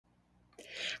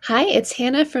Hi, it's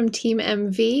Hannah from Team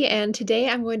MV, and today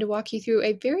I'm going to walk you through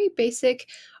a very basic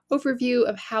overview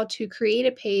of how to create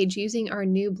a page using our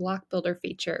new block builder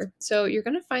feature. So you're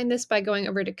going to find this by going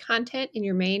over to content in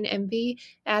your main MV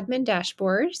admin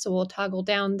dashboard. So we'll toggle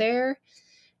down there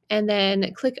and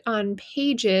then click on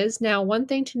pages. Now, one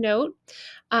thing to note,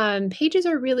 pages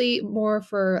are really more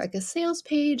for like a sales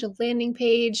page, a landing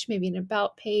page, maybe an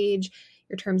about page,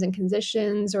 your terms and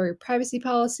conditions, or your privacy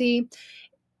policy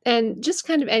and just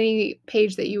kind of any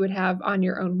page that you would have on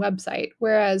your own website.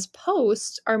 Whereas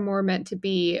posts are more meant to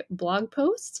be blog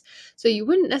posts. So you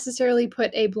wouldn't necessarily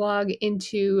put a blog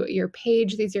into your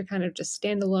page. These are kind of just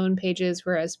standalone pages,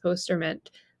 whereas posts are meant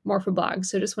more for blogs.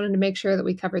 So just wanted to make sure that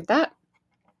we covered that.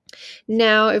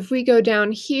 Now, if we go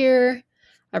down here,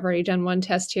 I've already done one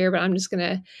test here, but I'm just going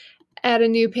to add a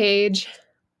new page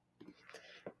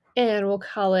and we'll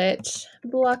call it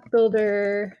Block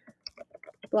Building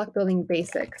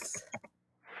Basics.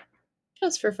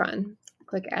 Just for fun.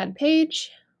 Click Add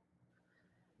Page.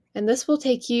 And this will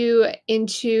take you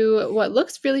into what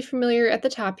looks really familiar at the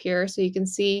top here. So you can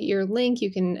see your link.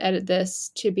 You can edit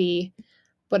this to be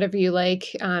whatever you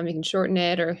like. You can shorten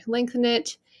it or lengthen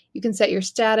it. You can set your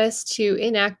status to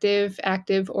inactive,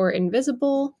 active, or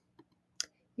invisible.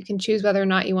 You can choose whether or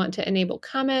not you want to enable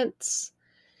comments.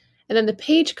 And then the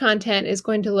page content is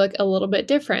going to look a little bit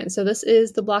different. So this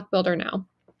is the block builder now.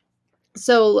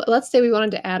 So let's say we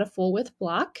wanted to add a full width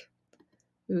block.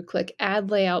 We would click Add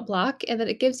Layout Block, and then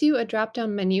it gives you a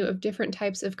drop-down menu of different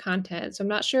types of content. So I'm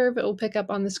not sure if it will pick up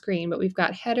on the screen, but we've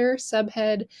got header,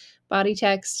 subhead, body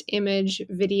text, image,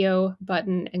 video,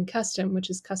 button, and custom, which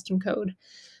is custom code.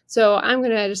 So I'm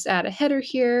going to just add a header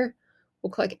here.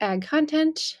 We'll click Add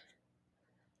Content,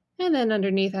 and then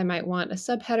underneath I might want a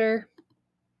subheader.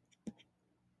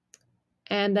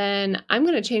 And then I'm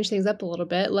going to change things up a little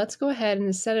bit. Let's go ahead and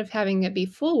instead of having it be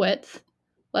full width,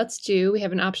 we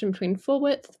have an option between full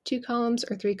width, 2 columns,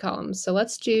 or 3 columns. So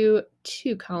let's do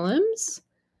 2 columns.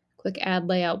 Click Add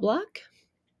Layout Block.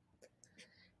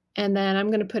 And then I'm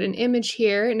going to put an image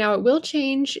here. Now it will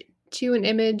change to an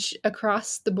image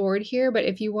across the board here, but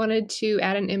if you wanted to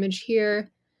add an image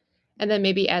here and then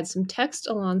maybe add some text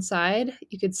alongside,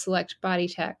 you could select body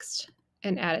text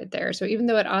and add it there. So even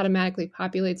though it automatically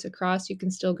populates across, you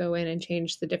can still go in and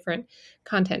change the different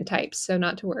content types. So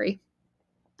not to worry.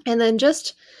 And then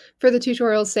just for the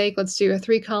tutorial's sake, let's do a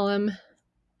 3-column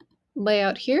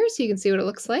layout here so you can see what it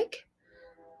looks like.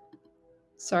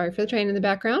 Sorry for the train in the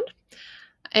background.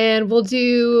 And we'll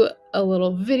do a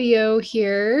little video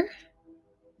here.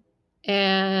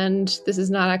 And this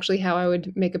is not actually how I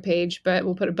would make a page, but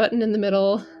we'll put a button in the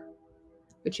middle,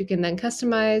 which you can then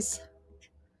customize.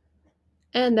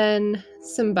 And then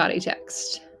some body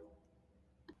text.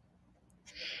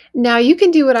 Now you can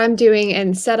do what I'm doing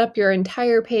and set up your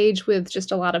entire page with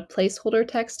just a lot of placeholder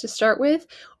text to start with,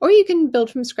 or you can build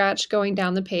from scratch going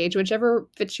down the page, whichever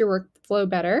fits your workflow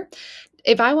better.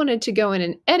 If I wanted to go in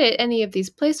and edit any of these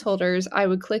placeholders, I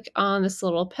would click on this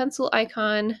little pencil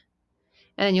icon,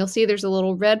 and you'll see there's a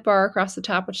little red bar across the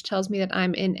top, which tells me that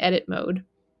I'm in edit mode.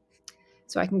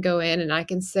 So I can go in and I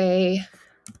can say,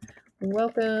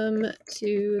 welcome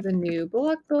to the new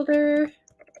block builder.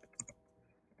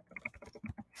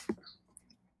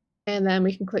 And then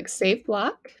we can click Save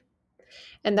Block,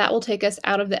 and that will take us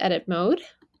out of the edit mode.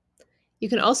 You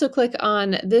can also click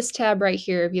on this tab right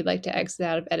here if you'd like to exit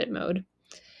out of edit mode.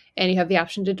 And you have the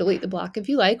option to delete the block if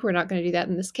you like. We're not going to do that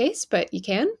in this case, but you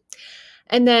can.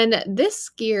 And then this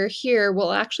gear here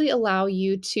will actually allow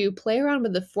you to play around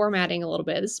with the formatting a little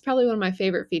bit. This is probably one of my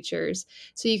favorite features.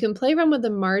 So you can play around with the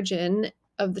margin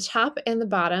of the top and the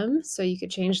bottom. So you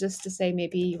could change this to say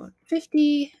maybe you want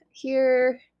 50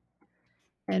 here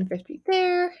and 50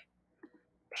 there.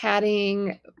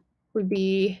 Padding would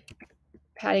be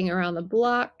padding around the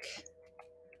block.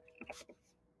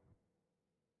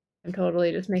 I'm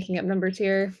totally just making up numbers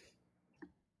here.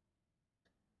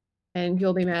 And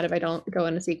you'll be mad if I don't go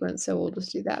in a sequence, so we'll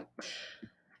just do that.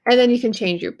 And then you can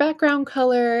change your background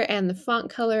color and the font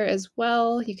color as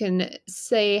well. You can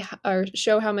say or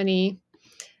show how much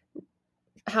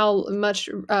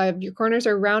your corners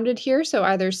are rounded here. So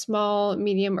either small,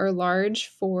 medium, or large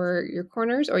for your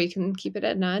corners, or you can keep it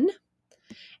at none. And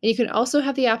you can also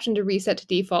have the option to reset to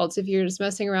defaults if you're just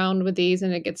messing around with these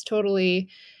and it gets totally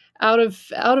out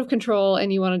of control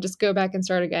and you want to just go back and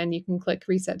start again, you can click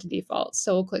Reset to Defaults.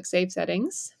 So we'll click Save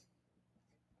Settings.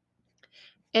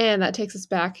 And that takes us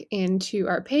back into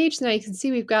our page. Now you can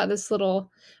see we've got this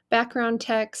little background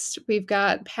text, we've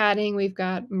got padding, we've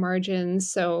got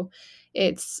margins. So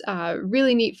it's a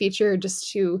really neat feature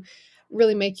just to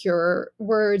really make your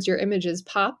words, your images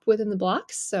pop within the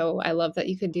blocks. So I love that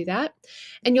you can do that.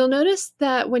 And you'll notice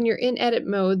that when you're in edit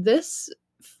mode, this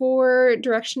 4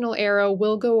 directional arrow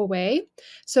will go away.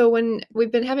 So when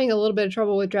we've been having a little bit of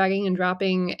trouble with dragging and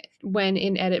dropping when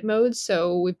in edit mode,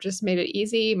 so we've just made it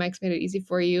easy. Mike's made it easy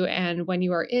for you. And when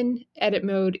you are in edit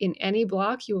mode in any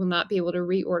block, you will not be able to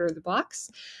reorder the blocks.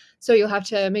 So you'll have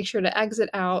to make sure to exit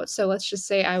out. So let's just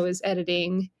say I was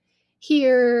editing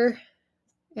here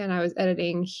and I was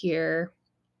editing here.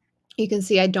 You can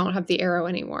see I don't have the arrow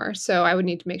anymore. So I would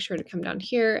need to make sure to come down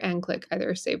here and click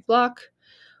either Save Block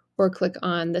or click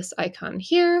on this icon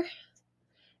here.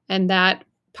 And that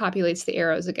populates the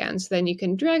arrows again. So then you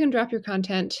can drag and drop your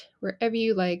content wherever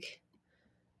you like.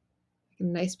 A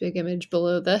nice big image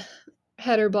below the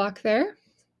header block there.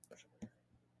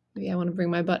 Maybe I want to bring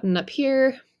my button up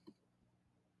here.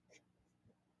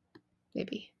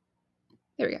 Maybe.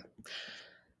 There we go.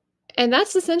 And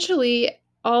that's essentially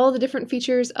all the different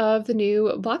features of the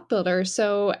new block builder.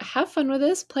 So have fun with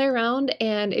this, play around,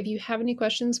 and if you have any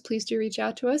questions, please do reach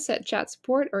out to us at chat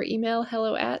support or email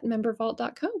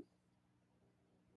hello@membervault.co.